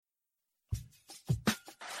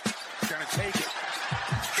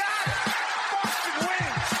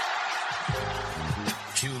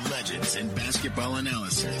and basketball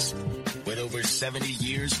analysis with over 70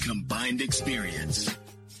 years combined experience.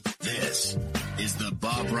 This is the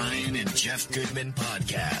Bob Ryan and Jeff Goodman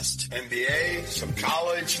podcast. NBA, some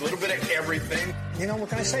college, a little bit of everything. You know, what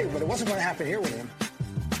can I say? But it wasn't going to happen here with him.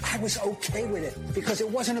 I was okay with it because it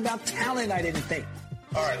wasn't about talent, I didn't think.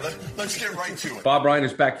 All right, let's get right to it. Bob Ryan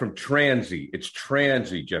is back from Transy. It's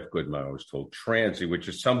Transy, Jeff Goodman, I was told. Transy, which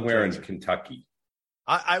is somewhere in Kentucky.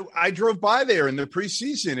 I drove by there in the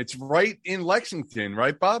preseason. It's right in Lexington,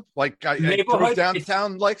 right, Bob? Like I drove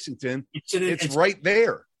downtown Lexington. It's right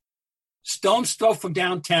there. Stone's throw from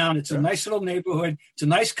downtown. It's a nice little neighborhood. It's a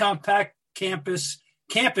nice compact campus.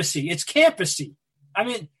 Campusy. It's campusy. I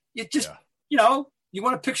mean, you know, you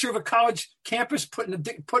want a picture of a college campus,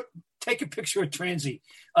 take a picture of Transy.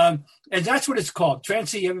 And that's what it's called.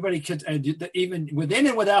 Transy, everybody can, even within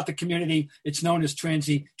and without the community, it's known as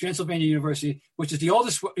Transy, Transylvania University, which is the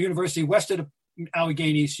oldest university west of the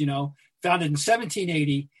Alleghenies, you know, founded in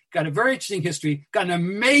 1780, got a very interesting history, got an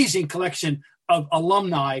amazing collection of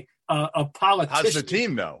alumni, of politicians. How's the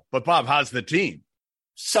team, though? But, Bob, how's the team?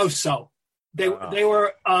 So. They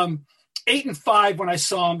were 8-5 when I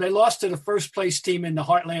saw them. They lost to the first place team in the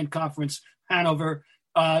Heartland Conference, Hanover.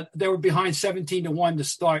 They were behind 17-1 to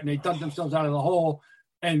start, and they dug themselves out of the hole.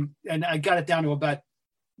 And I got it down to about.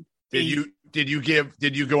 Did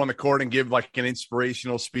you go on the court and give like an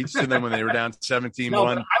inspirational speech to them when they were down 17-1?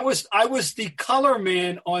 No, I was the color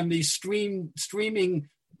man on the streaming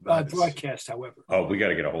broadcast. However, we got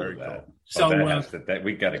to get a hold of that. So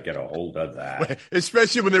we got to get a hold of that,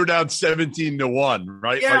 especially when they were down 17-1,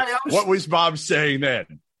 right? Yeah. Like, what was Bob saying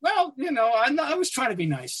then? Well, you know, I was trying to be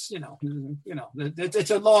nice. You know,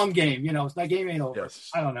 it's a long game. You know, that game ain't over. Yes.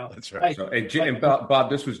 I don't know. That's right. And Bob,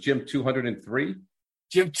 this was Gym 203.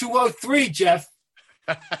 Gym 203, Jeff.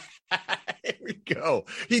 Here we go.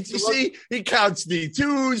 He counts the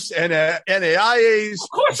twos and NAIAs. Of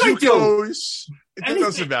course I do. It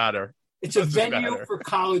doesn't matter. It's a venue for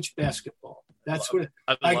college basketball. That's what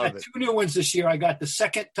I got. 2 new ones this year. I got the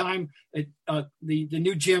second time at the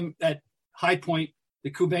new gym at High Point,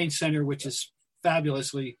 the Kubain Center, which is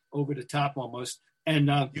fabulously over the top almost.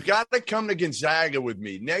 And you got to come to Gonzaga with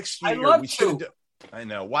me next year. I love to. I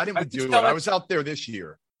know. Why didn't we do it? I was out there this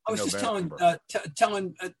year. I was just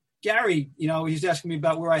telling Gary, you know, he's asking me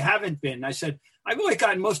about where I haven't been. I said, I've only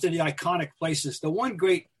gotten most of the iconic places. The one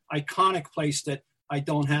great iconic place that I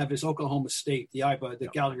don't have is Oklahoma State, the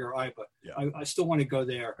Gallagher IBA. Yeah. I still want to go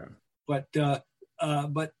there. Yeah.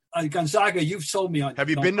 But Gonzaga, you've sold me on. Have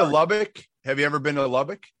you been to Lubbock? Have you ever been to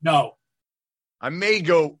Lubbock? No. I may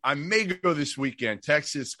go this weekend.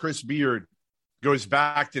 Texas, Chris Beard goes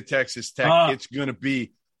back to Texas Tech. It's going to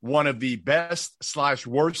be one of the best /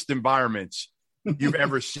 worst environments you've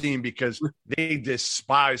ever seen because they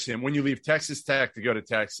despise him. When you leave Texas Tech to go to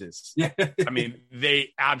Texas, I mean, they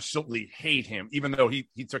absolutely hate him, even though he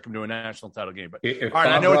took him to a national title game. But all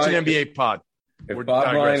right, I know it's an NBA pod. If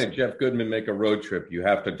Bob Ryan and Jeff Goodman make a road trip, you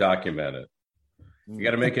have to document it. You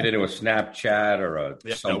got to make it into a Snapchat or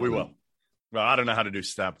something. No, we will. Well, I don't know how to do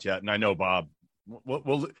Snapchat, and I know Bob. We'll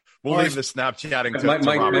leave the Snapchatting to my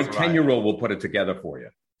 10-year-old will put it together for you.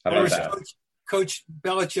 How about that? Coach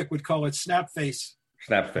Belichick would call it snap face.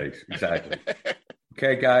 Snap face, exactly.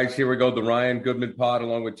 Okay, guys, here we go. The Ryan Goodman pod,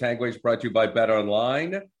 along with Tangways, brought to you by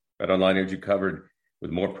BetOnline. BetOnline has you covered with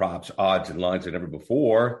more props, odds, and lines than ever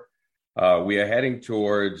before. We are heading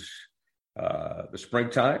towards the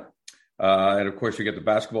springtime. And, of course, you get the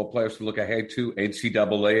basketball playoffs to look ahead to.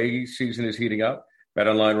 NCAA season is heating up.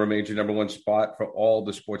 BetOnline remains your number one spot for all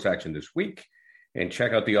the sports action this week. And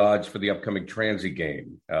check out the odds for the upcoming Transy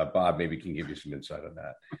game. Bob maybe can give you some insight on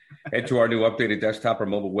that. Head to our new updated desktop or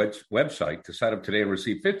mobile website to sign up today and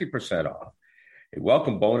receive 50% off. A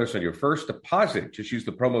welcome bonus on your first deposit. Just use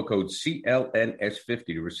the promo code CLNS50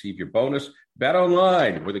 to receive your bonus.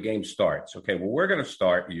 BetOnline, where the game starts. Okay, well, we're going to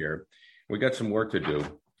start here. We got some work to do.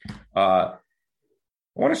 I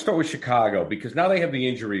want to start with Chicago because now they have the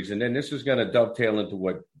injuries, and then this is going to dovetail into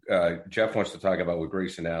what Jeff wants to talk about with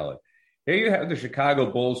Grayson Allen. Here you have the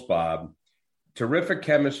Chicago Bulls, Bob. Terrific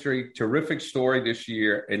chemistry, terrific story this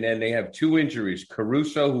year. And then they have 2 injuries.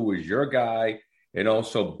 Caruso, who was your guy, and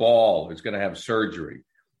also Ball is going to have surgery.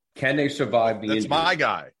 Can they survive the injury?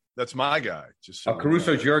 That's my guy. Just so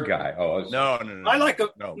Caruso's your guy. Oh, no. I like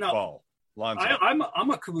Ball. Lonzo.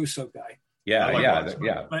 I'm a Caruso guy. Yeah.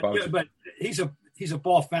 But he's a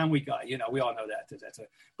Ball family guy. You know, we all know that.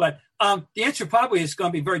 But the answer probably is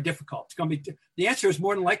going to be very difficult. It's going to be the answer is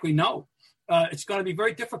more than likely no. It's going to be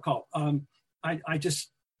very difficult. I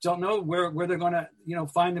just don't know where they're going to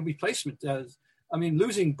find the replacement. I mean,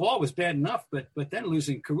 losing Ball was bad enough, but then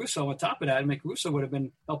losing Caruso on top of that, I mean, Caruso would have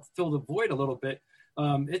been helped fill the void a little bit.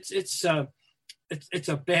 It's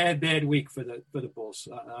a bad week for the Bulls,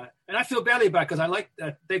 and I feel badly about it because I like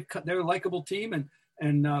that they're a likable team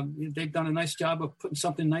and they've done a nice job of putting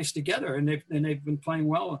something nice together, and they've been playing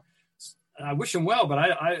well. I wish them well, but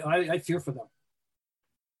I fear for them.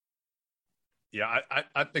 Yeah,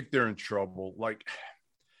 I think they're in trouble. Like,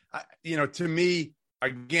 to me,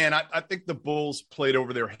 again, I think the Bulls played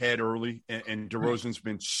over their head early, and DeRozan's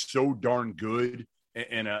been so darn good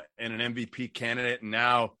and an MVP candidate. And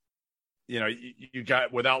now, you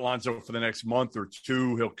got without Lonzo for the next month or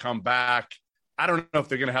two, he'll come back. I don't know if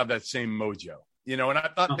they're going to have that same mojo, and I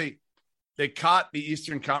thought they caught the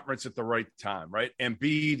Eastern Conference at the right time, right?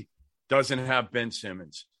 Embiid doesn't have Ben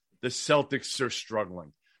Simmons. The Celtics are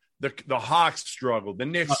struggling. The Hawks struggled. The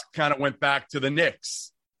Knicks kind of went back to the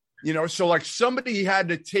Knicks, so like somebody had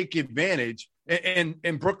to take advantage,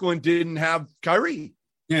 and Brooklyn didn't have Kyrie.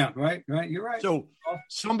 Yeah, right. You're right. So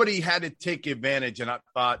somebody had to take advantage, and I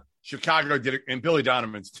thought Chicago did it. And Billy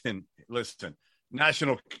Donovan's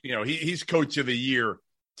national, he's coach of the year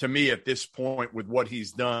to me at this point with what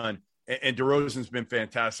he's done. And DeRozan's been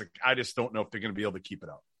fantastic. I just don't know if they're going to be able to keep it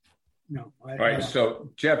up. No. All right.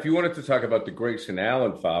 So, Jeff, you wanted to talk about the Grayson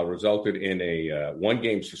Allen foul resulted in a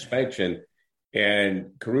one-game suspension,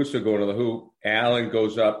 and Caruso going to the hoop. Allen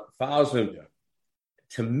goes up, fouls him. Yeah.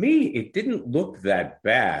 To me, it didn't look that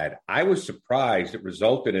bad. I was surprised it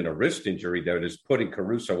resulted in a wrist injury that is putting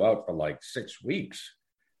Caruso out for like 6 weeks.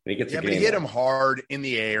 And he gets but he hit him hard in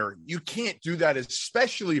the air. You can't do that,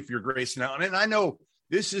 especially if you're Grayson Allen. And I know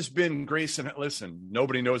this has been Grayson. Listen,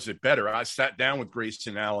 nobody knows it better. I sat down with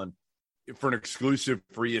Grayson Allen for an exclusive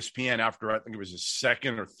for ESPN after I think it was his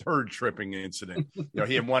second or third tripping incident.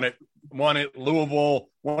 He had won at Louisville,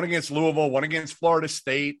 one against Louisville, one against Florida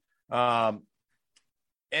State.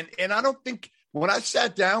 And I don't think when I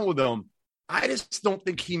sat down with him, I just don't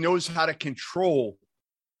think he knows how to control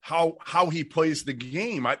how he plays the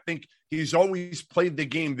game. I think he's always played the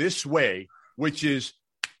game this way, which is,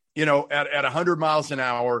 at 100 miles an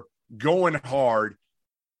hour, going hard.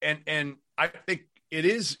 And I think it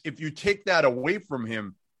is, if you take that away from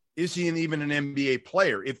him, is he even an NBA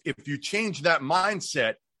player? If you change that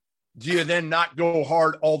mindset, do you then not go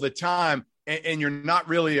hard all the time? And you're not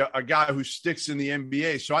really a guy who sticks in the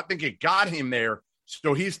NBA. So I think it got him there.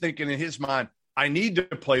 So he's thinking in his mind, I need to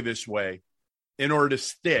play this way in order to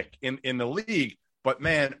stick in the league. But,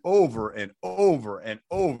 man, over and over and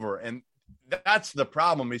over. And that's the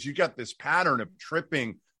problem is you got this pattern of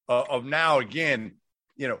tripping of now, again,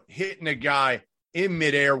 hitting a guy in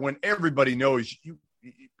midair when everybody knows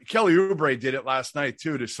Kelly Oubre did it last night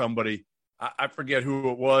too to somebody. I forget who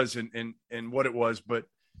it was and what it was, but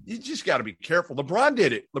you just got to be careful. LeBron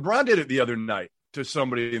did it the other night to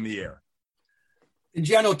somebody in the air. In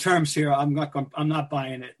general terms here, I'm not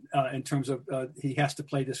buying it in terms of he has to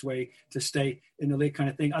play this way to stay in the league kind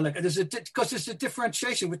of thing. I like it because there's a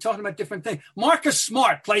differentiation. We're talking about different things. Marcus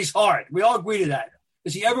Smart plays hard. We all agree to that.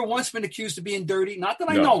 Has he ever once been accused of being dirty? Not that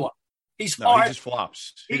I know of. He's hard. He just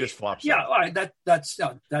flops. He just flops. Yeah, all right. That's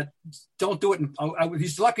don't do it.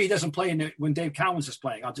 He's lucky he doesn't play when Dave Cowens is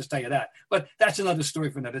playing. I'll just tell you that. But that's another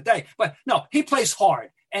story for another day. But no, he plays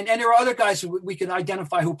hard, and there are other guys who we can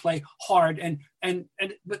identify who play hard and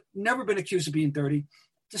but never been accused of being dirty.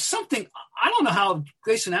 There's something I don't know how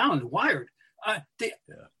Grayson Allen is wired.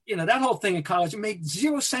 That whole thing in college, it made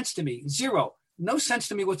zero sense to me. No sense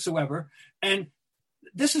to me whatsoever. And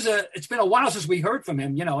it's been a while since we heard from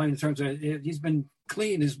him, in terms of he's been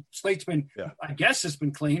clean. His slate's been, I guess it's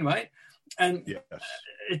been clean, right? And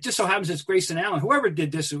it just so happens it's Grayson Allen. Whoever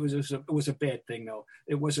did this, it was a bad thing, though.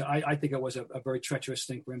 I think it was a very treacherous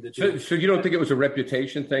thing for him to do. So you don't think it was a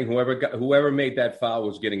reputation thing? Whoever made that foul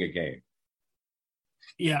was getting a game?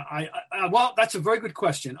 Yeah, well, that's a very good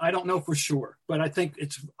question. I don't know for sure, but I think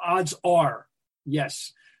odds are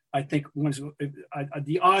yes. I think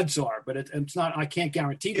the odds are, but it's not. I can't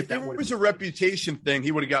guarantee that. If it was a reputation thing,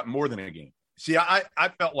 he would have got more than a game. See, I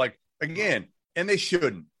felt like, again, and they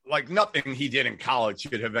shouldn't. Like, nothing he did in college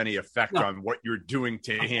should have any effect on what you're doing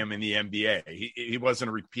to him in the NBA. He wasn't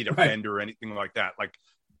a repeat offender or anything like that. Like,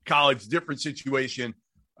 college, different situation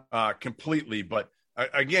completely. But,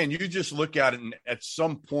 again, you just look at it, and at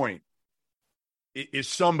some point, is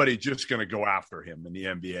somebody just going to go after him in the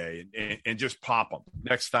NBA and just pop him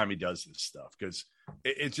next time he does this stuff? Because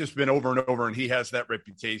it's just been over and over, and he has that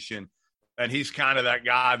reputation. And he's kind of that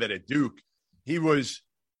guy that at Duke, he was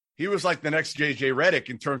like the next JJ Redick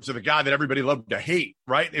in terms of the guy that everybody loved to hate,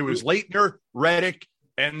 right? It was Leitner, Redick,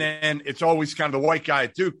 And then it's always kind of the white guy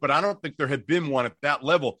at Duke, but I don't think there had been one at that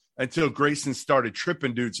level until Grayson started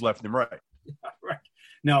tripping dudes left and right. Right.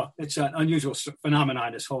 No, it's an unusual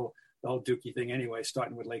phenomenon, the whole Dookie thing anyway,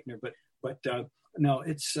 starting with Laettner. But no,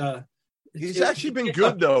 it's he's actually been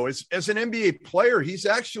good, though. As an NBA player, he's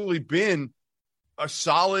actually been a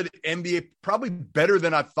solid NBA, probably better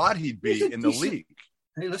than I thought he'd be in the league.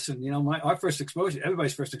 Hey, listen, our first exposure,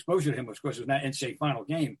 everybody's first exposure to him, of course, was that NCAA final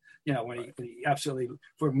game. When he absolutely,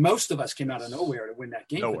 for most of us, came out of nowhere to win that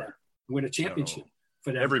game, win a championship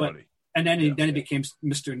for them. Everybody. And then he became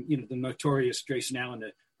Mr. The notorious Grayson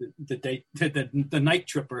Allen, the night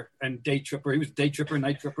tripper and day tripper. He was day tripper,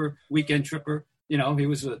 night tripper, weekend tripper. He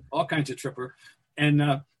was all kinds of tripper. And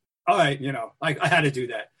all right, I had to do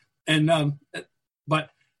that. And but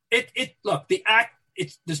look, the act.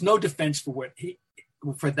 There's no defense for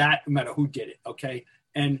that, no matter who did it. Okay,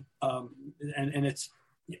 and it's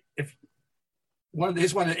one of the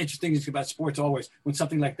interesting things about sports always when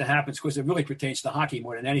something like that happens, because it really pertains to hockey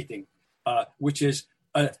more than anything, which is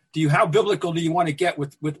how biblical do you want to get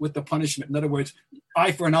with the punishment? In other words,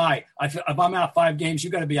 eye for an eye. If I'm out 5 games, you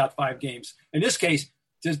got to be out 5 games. In this case,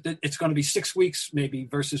 it's going to be 6 weeks maybe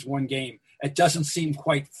versus 1 game. It doesn't seem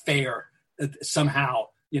quite fair somehow.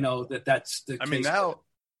 That's the case. I mean, now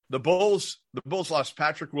the Bulls lost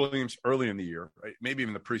Patrick Williams early in the year, right? Maybe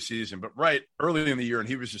even the preseason, but right early in the year, and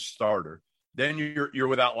he was a starter. Then you're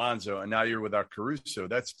without Lonzo, and now you're without Caruso.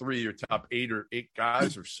 That's 3 of your top 8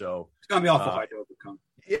 guys or so. It's going to be awful hard to overcome.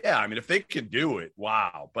 Yeah, I mean, if they can do it,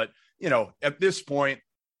 wow. But, at this point,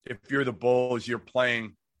 if you're the Bulls, you're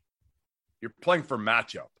playing for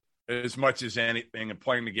matchup as much as anything and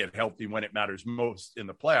playing to get healthy when it matters most in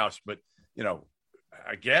the playoffs. But,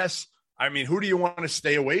 I guess, who do you want to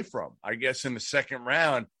stay away from? I guess in the second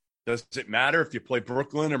round, does it matter if you play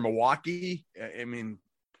Brooklyn or Milwaukee?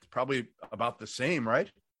 It's probably about the same,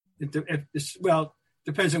 right?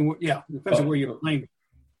 Depends on where you're playing.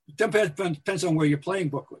 Depends on where you're playing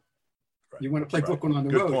Brooklyn. Right. You want to play Brooklyn on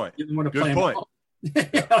the road. Point. You want to Good play point.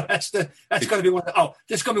 That's going to be one.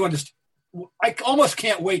 This is going to be one. I almost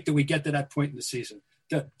can't wait till we get to that point in the season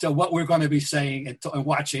to what we're going to be saying and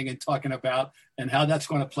watching and talking about and how that's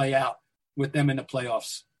going to play out with them in the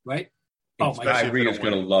playoffs, right? Oh, my God. Kyrie is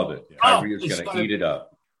going to love it. Kyrie is going to eat it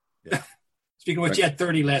up. Yeah. Speaking of which, he had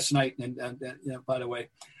 30 last night, and by the way.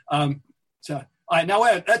 All right, now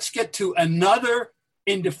let's get to another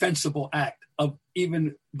indefensible act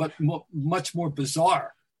much more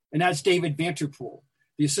bizarre, and that's David Vanterpool,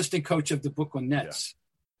 the assistant coach of the Brooklyn Nets,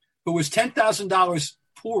 who was $10,000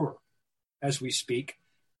 poorer as we speak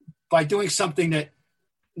by doing something that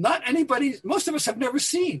most of us have never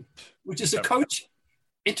seen, which is a coach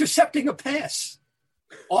intercepting a pass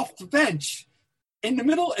off the bench in the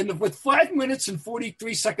middle, and with 5 minutes and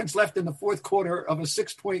 43 seconds left in the fourth quarter of a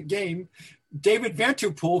 6-point game. David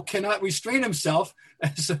Vanterpool cannot restrain himself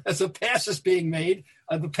as a pass is being made.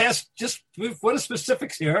 The pass, just for the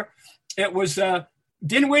specifics here, it was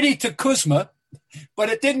Dinwiddie to Kuzma,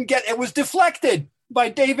 but it was deflected by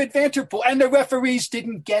David Vanterpool, and the referees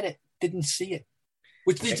didn't get it, didn't see it,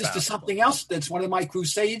 which leads us to something else that's one of my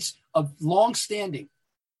crusades of long standing,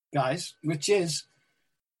 guys, which is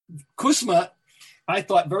Kuzma, I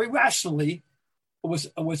thought very rationally, was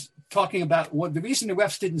talking about the reason the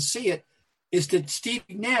refs didn't see it is that Steve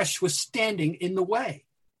Nash was standing in the way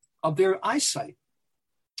of their eyesight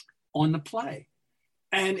on the play.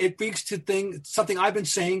 And it brings to something I've been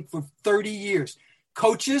saying for 30 years.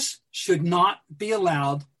 Coaches should not be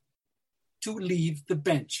allowed to leave the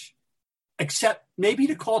bench, except maybe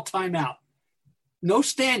to call timeout. No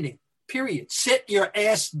standing, period. Sit your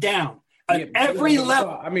ass down. At every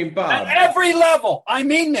level. Bob. At every level. I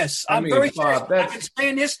mean this. I'm very serious. I've been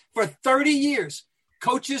saying this for 30 years.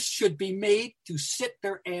 Coaches should be made to sit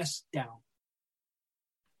their ass down.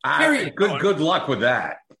 Period. Good luck with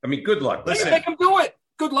that. Good luck. Listen, make them do it.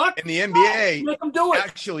 Good luck. In the NBA, make them do it.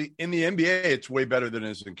 Actually, in the NBA, it's way better than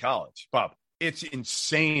it is in college. Bob, it's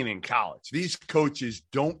insane in college. These coaches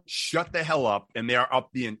don't shut the hell up, and they are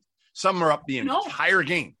up some are up the entire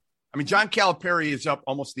game. John Calipari is up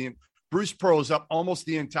almost Bruce Pearl is up almost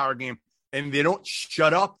the entire game, and they don't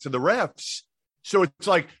shut up to the refs. So it's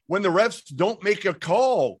like when the refs don't make a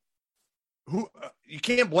call, you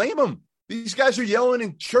can't blame them. These guys are yelling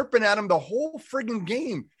and chirping at them the whole friggin'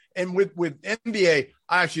 game. And with NBA,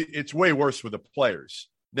 it's way worse with the players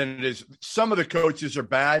than it is. Some of the coaches are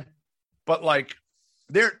bad, but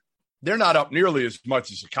they're not up nearly as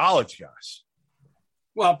much as the college guys.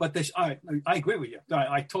 Well, but I agree with you.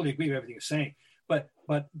 I totally agree with everything you're saying.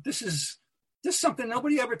 But this is this is something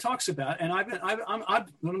nobody ever talks about. And I'm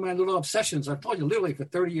one of my little obsessions, I've told you literally for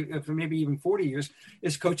 30, for maybe even 40 years,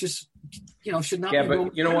 is coaches, should not. Yeah,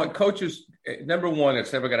 but you know what? Coaches, number one,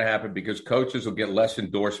 it's never going to happen because coaches will get less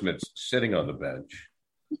endorsements sitting on the bench.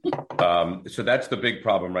 So that's the big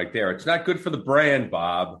problem right there. It's not good for the brand,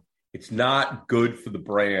 Bob. It's not good for the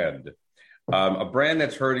brand. A brand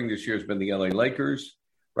that's hurting this year has been the LA Lakers,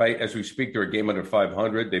 right? As we speak, they're a game under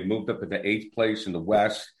 500. They've moved up into 8th place in the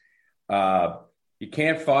West. You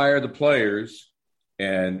can't fire the players.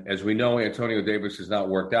 And as we know, Antonio Davis has not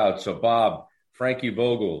worked out. So, Bob, Frankie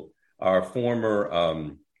Vogel, our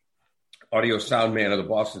former audio sound man of the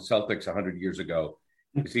Boston Celtics 100 years ago,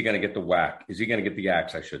 is he going to get the whack? Is he going to get the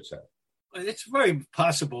axe, I should say? It's very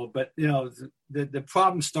possible, but the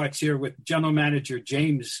problem starts here with general manager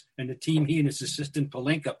James and the team he and his assistant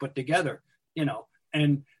Pelinka put together.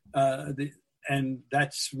 And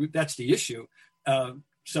that's the issue.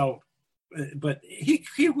 But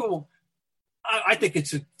he will. I think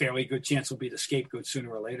it's a fairly good chance he'll be the scapegoat sooner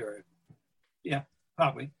or later. Yeah,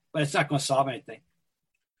 probably, but it's not going to solve anything.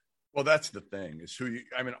 Well, that's the thing is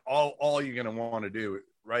all you're going to want to do,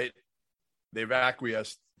 right? They've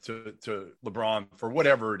acquiesced to LeBron for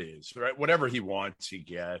whatever it is, right? Whatever he wants, he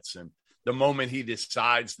gets. And the moment he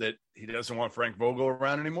decides that he doesn't want Frank Vogel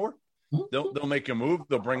around anymore, they'll make a move.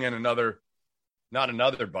 They'll bring in not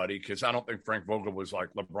another buddy, because I don't think Frank Vogel was like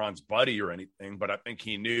LeBron's buddy or anything, but I think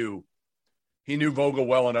he knew Vogel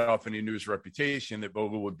well enough, and he knew his reputation, that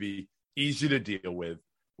Vogel would be easy to deal with,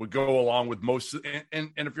 would go along with most.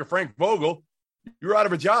 And if you're Frank Vogel, you're out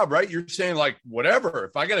of a job, right? You're saying, like, whatever,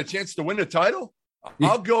 if I got a chance to win the title,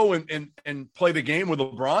 I'll go and play the game with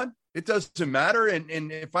LeBron. It doesn't matter.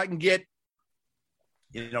 And if I can get,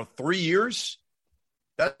 3 years,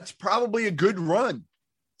 that's probably a good run.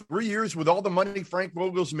 3 years with all the money Frank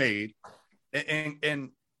Vogel's made and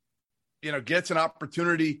gets an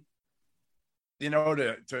opportunity,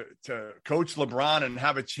 to coach LeBron and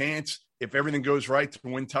have a chance, if everything goes right, to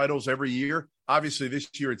win titles every year. Obviously this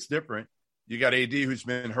year it's different. You got AD who's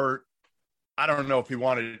been hurt. I don't know if he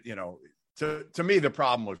wanted, to me, the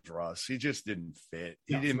problem was Russ. He just didn't fit.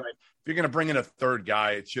 He didn't. Right. If you're going to bring in a third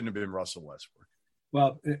guy, it shouldn't have been Russell Westbrook.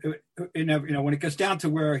 Well, when it gets down to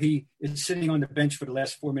where he is sitting on the bench for the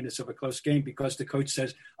last 4 minutes of a close game because the coach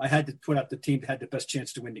says, I had to put out the team that had the best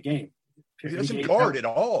chance to win the game. He doesn't guard at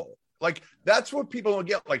all. Like, that's what people don't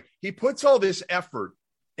get. Like, he puts all this effort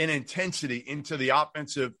and intensity into the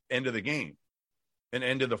offensive end of the game and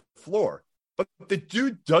end of the floor. But the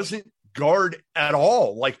dude doesn't guard at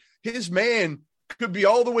all. Like, his man could be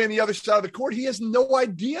all the way on the other side of the court. He has no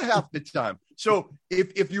idea half the time. So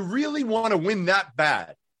if you really want to win that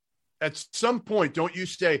bad, at some point, don't you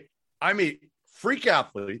say, I'm a freak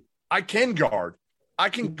athlete. I can guard. I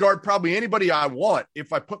can guard probably anybody I want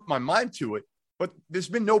if I put my mind to it. But there's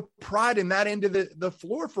been no pride in that end of the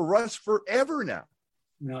floor for Russ forever now.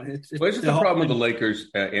 No, it's the problem with the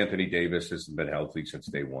Lakers. Anthony Davis hasn't been healthy since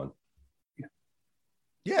day one.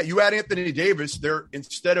 Yeah, you add Anthony Davis, they're,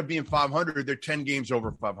 instead of being 500, they're 10 games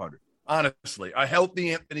over 500. Honestly, a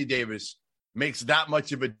healthy Anthony Davis makes that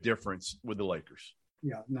much of a difference with the Lakers.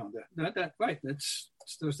 Yeah, no, that right. There's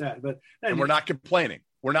that. But and we're not complaining.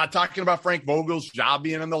 We're not talking about Frank Vogel's job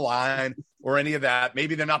being on the line or any of that.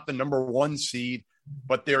 Maybe they're not the number 1 seed,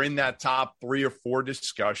 but they're in that top 3 or 4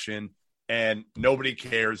 discussion, and nobody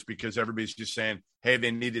cares because everybody's just saying, hey,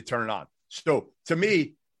 they need to turn it on. So to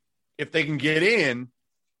me, if they can get in,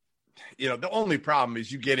 the only problem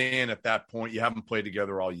is you get in at that point, you haven't played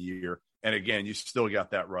together all year. And again, you still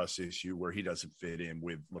got that Russ issue where he doesn't fit in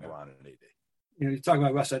with LeBron and AD. You're talking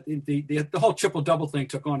about Russ. The whole triple-double thing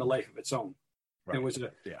took on a life of its own. Right. It was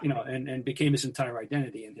and became his entire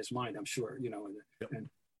identity in his mind, I'm sure,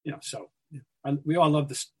 so we all love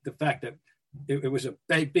the fact that it was a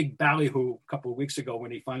big ballyhoo a couple of weeks ago when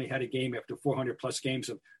he finally had a game after 400 plus games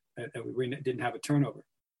we didn't have a turnover.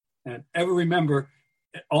 And ever remember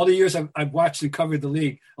all the years I've watched and covered the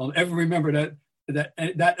league, I'll ever remember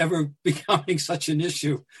that ever becoming such an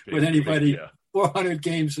issue with anybody. 400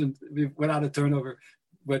 games and without a turnover,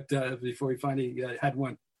 but before he finally had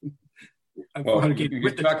one. Well, you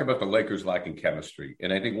talk about the Lakers lacking chemistry,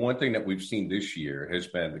 and I think one thing that we've seen this year has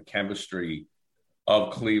been the chemistry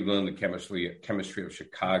of Cleveland, the chemistry of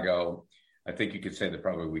Chicago. I think you could say that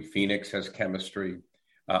probably Phoenix has chemistry.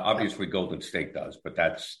 Obviously, Golden State does, but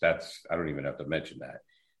that's I don't even have to mention that.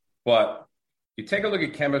 But you take a look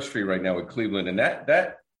at chemistry right now with Cleveland, and that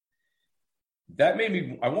made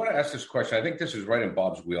me. I want to ask this question. I think this is right in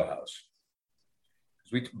Bob's wheelhouse.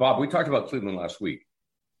 Bob, we talked about Cleveland last week.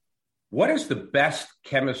 What is the best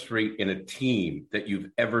chemistry in a team that you've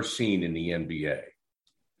ever seen in the NBA?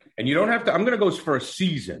 And you don't have to. I'm going to go for a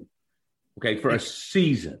season. Okay, for a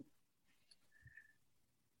season.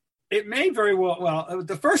 It may very well. Well,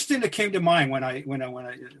 the first thing that came to mind when I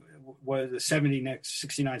was the 70 Knicks,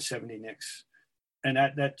 69-70 Knicks, and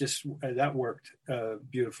that worked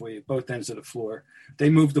beautifully at both ends of the floor. They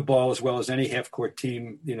moved the ball as well as any half court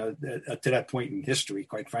team, to that point in history,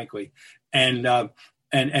 quite frankly, and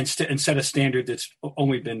set a standard that's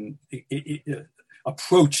only been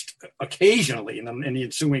approached occasionally in the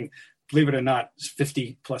ensuing, believe it or not,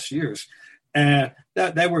 50 plus years. And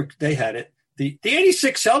they had it. The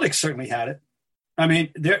 86 Celtics certainly had it. I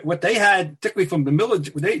mean, what they had, particularly from the middle,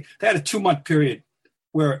 they had a 2-month period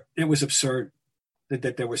where it was absurd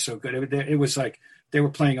that they were so good. It was like they were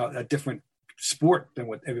playing a different sport than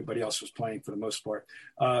what everybody else was playing for the most part.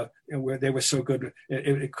 Where they were so good,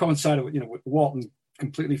 it coincided with with Walton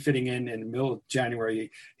completely fitting in the middle of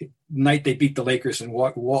January night. They beat the Lakers, and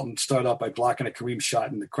Walton started out by blocking a Kareem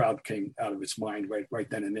shot, and the crowd came out of its mind right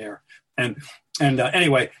then and there. And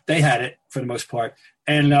anyway, they had it for the most part.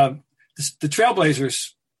 And the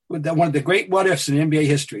Trailblazers, one of the great what ifs in NBA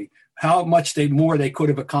history, how much more they could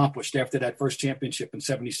have accomplished after that first championship in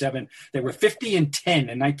 77. They were 50-10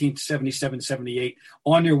 in 1977-78,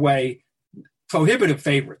 on their way, prohibitive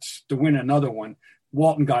favorites to win another one.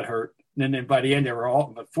 Walton got hurt. And then by the end, they were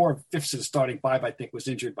all, but 4/5 of the starting five, I think, was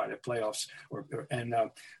injured by the playoffs, and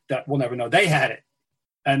that we'll never know. They had it,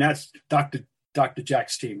 and that's Dr.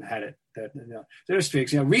 Jack's team had it. There's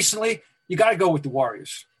streaks. Recently, you got to go with the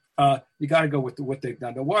Warriors. You got to go with what they've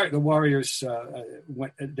done. The Warriors,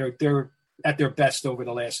 they're at their best over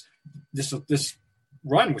the last this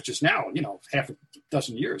run, which is now half a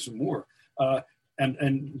dozen years or more,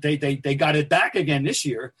 and they got it back again this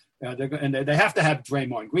year. And they have to have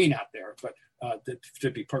Draymond Green out there, but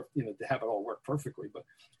to be to have it all work perfectly. But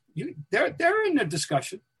they're in the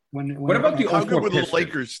discussion. What about the how good were the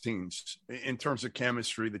Lakers teams in terms of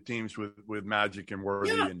chemistry? The teams with Magic and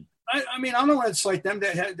Worthy. Yeah. And I mean, I don't know what it's like them.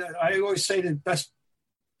 I always say the best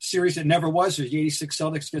series that never was the 86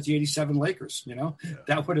 Celtics against the 87 Lakers.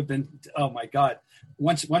 That would have been, oh my God.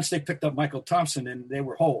 Once they picked up Michael Thompson, and they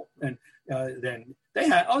were whole, and then they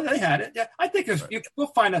had it. Yeah, I think we'll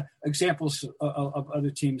find examples of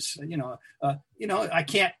other teams. I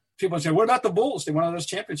can't. People say, "What about the Bulls? They won all those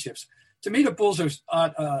championships." To me, the Bulls are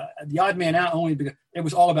the odd man out only because it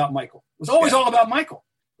was all about Michael. It was always all about Michael.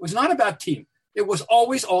 It was not about team. It was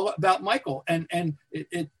always all about Michael, and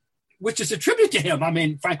it which is a tribute to him. I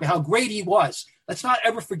mean, frankly, how great he was. Let's not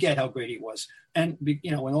ever forget how great he was, and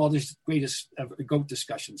in all these greatest GOAT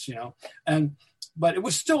discussions, but it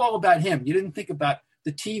was still all about him. You didn't think about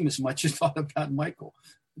the team as much as thought about Michael.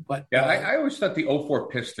 But I always thought the 04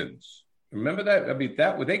 Pistons. Remember that? I mean,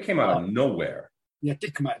 they came out of nowhere. Yeah, it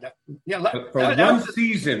did come out. For one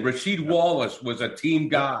season, Rasheed Wallace was a team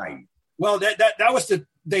guy. Well, that was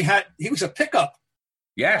he was a pickup.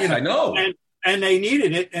 Yes, I know. And they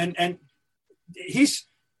needed it, and he's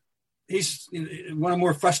one of the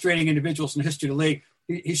more frustrating individuals in the history of the league.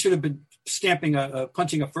 He should have been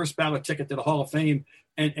punching a first ballot ticket to the Hall of Fame,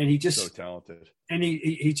 and he just so talented. And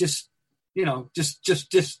he just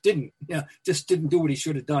just didn't do what he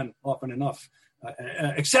should have done often enough,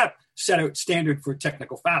 except set a standard for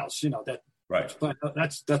technical fouls. That right. But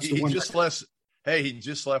that's the one. He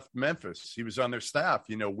just left Memphis. He was on their staff,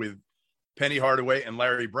 with Penny Hardaway and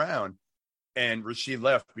Larry Brown, and Rasheed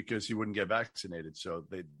left because he wouldn't get vaccinated. So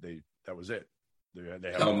that was it.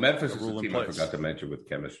 They have Memphis is a team I forgot to mention with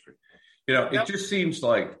chemistry. It just seems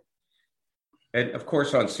like, and of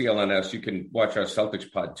course on CLNS you can watch our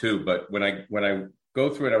Celtics pod too. But when I go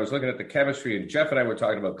through it, I was looking at the chemistry, and Jeff and I were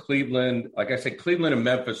talking about Cleveland. Like I said, Cleveland and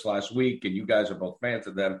Memphis last week, and you guys are both fans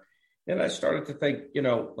of them. And I started to think,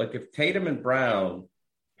 like if Tatum and Brown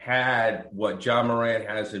had what John Morant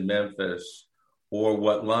has in Memphis, or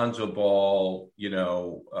what Lonzo Ball,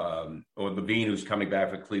 or Levine, who's coming back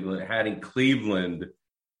for Cleveland, had in Cleveland,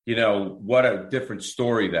 what a different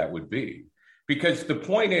story that would be. Because the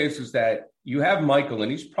point is that you have Michael,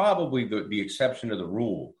 and he's probably the exception to the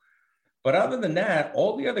rule. But other than that,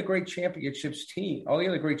 all the other great championship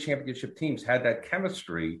teams had that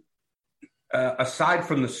chemistry, aside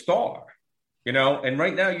from the star, And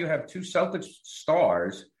right now you have two Celtics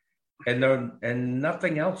stars, and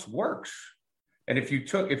nothing else works. And if you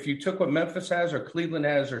took what Memphis has, or Cleveland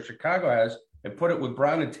has, or Chicago has, and put it with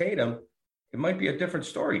Brown and Tatum, it might be a different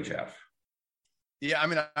story, Jeff. Yeah, I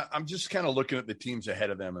mean, I'm just kind of looking at the teams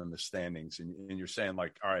ahead of them in the standings, and you're saying,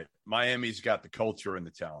 like, all right, Miami's got the culture and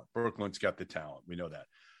the talent. Brooklyn's got the talent. We know that.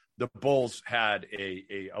 The Bulls had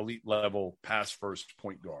a elite level pass first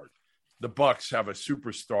point guard. The Bucks have a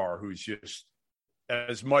superstar who's just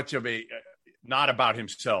as much of not about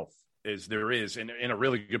himself as there is in a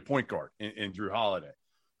really good point guard in Jrue Holiday.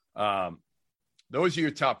 Those are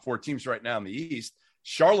your top 4 teams right now in the East.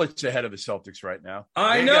 Charlotte's ahead of the Celtics right now.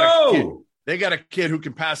 I know. They got a kid who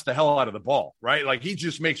can pass the hell out of the ball, right? Like, he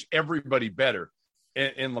just makes everybody better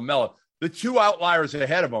in LaMelo. The 2 outliers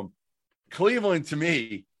ahead of him, Cleveland, to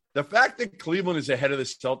me, the fact that Cleveland is ahead of the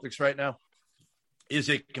Celtics right now is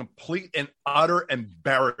a complete and utter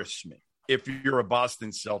embarrassment if you're a Boston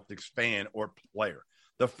Celtics fan or player.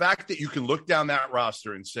 The fact that you can look down that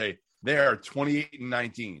roster and say they are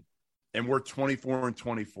 28-19 and we're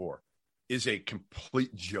 24-24 is a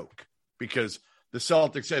complete joke, because the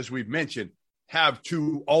Celtics, as we've mentioned, have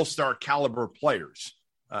 2 all-star caliber players.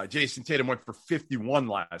 Jason Tatum went for 51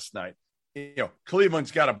 last night.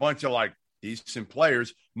 Cleveland's got a bunch of like decent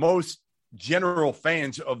players. Most general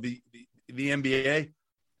fans of the NBA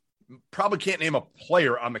probably can't name a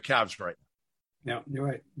player on the Cavs right now. Yeah, you're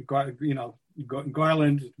right.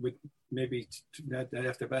 Garland with maybe that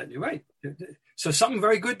after that. You're right. So something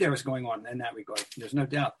very good there is going on in that regard. There's no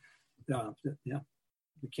doubt. We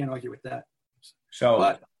can't argue with that. So,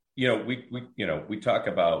 but, we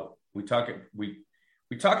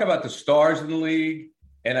talk about the stars in the league,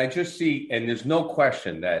 and I just see, and there's no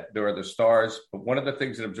question that there are the stars. But one of the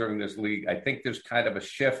things that observing this league, I think there's kind of a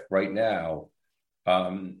shift right now,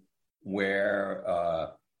 where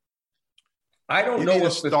I don't know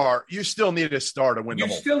what star. You still need a star to win the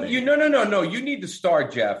whole thing. No. You need the star,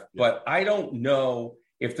 Jeff. Yeah. But I don't know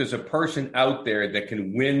if there's a person out there that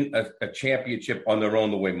can win a championship on their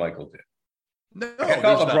own the way Michael did. No, I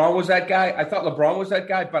thought LeBron was that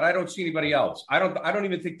guy. But I don't see anybody else. I don't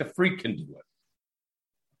even think the Freak can do it.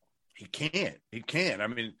 He can't. I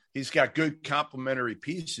mean, he's got good complementary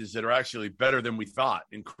pieces that are actually better than we thought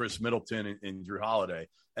in Chris Middleton and Jrue Holiday.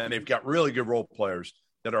 And they've got really good role players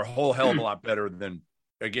that are a whole hell of a lot better than,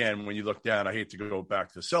 again, when you look down, I hate to go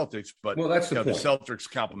back to the Celtics, but that's the Celtics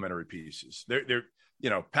complementary pieces. They're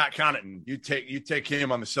Pat Connaughton, you take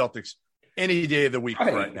him on the Celtics any day of the week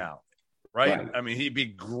right now. Right? I mean, he'd be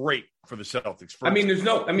great for the Celtics.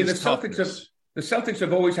 The Celtics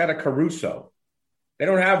have always had a Caruso. They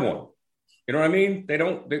don't have one. You know what I mean? They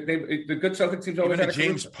don't. The good Celtics teams always had a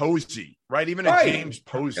James Caruso. Posey, right? Even a James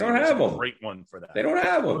Posey. They don't have a great one for that. They don't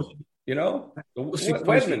have one. Go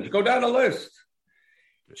down the list.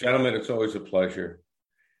 Gentlemen, it's always a pleasure.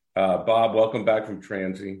 Bob, welcome back from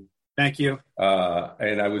Transy. Thank you.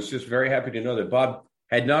 And I was just very happy to know that Bob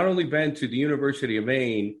had not only been to the University of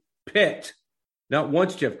Maine, Pitt, not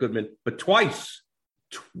once, Jeff Goodman, but twice.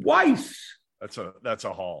 That's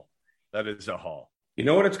a haul. That is a haul. You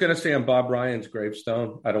know what it's going to say on Bob Ryan's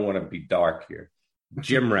gravestone? I don't want to be dark here.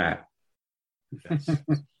 Gym rat. Yes.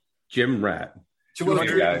 Gym rat.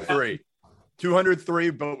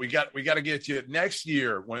 203, but we got to get you next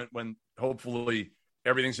year when hopefully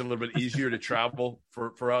everything's a little bit easier to travel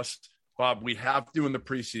for us. Bob, we have to in the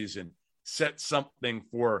preseason set something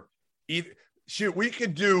for either. Shoot, we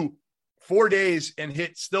could do 4 days and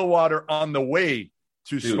hit Stillwater on the way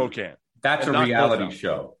to Spokane. That's a reality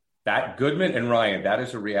show. That Goodman and Ryan, that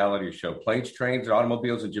is a reality show. Planes, trains,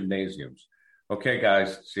 automobiles, and gymnasiums. Okay,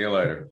 guys. See you later.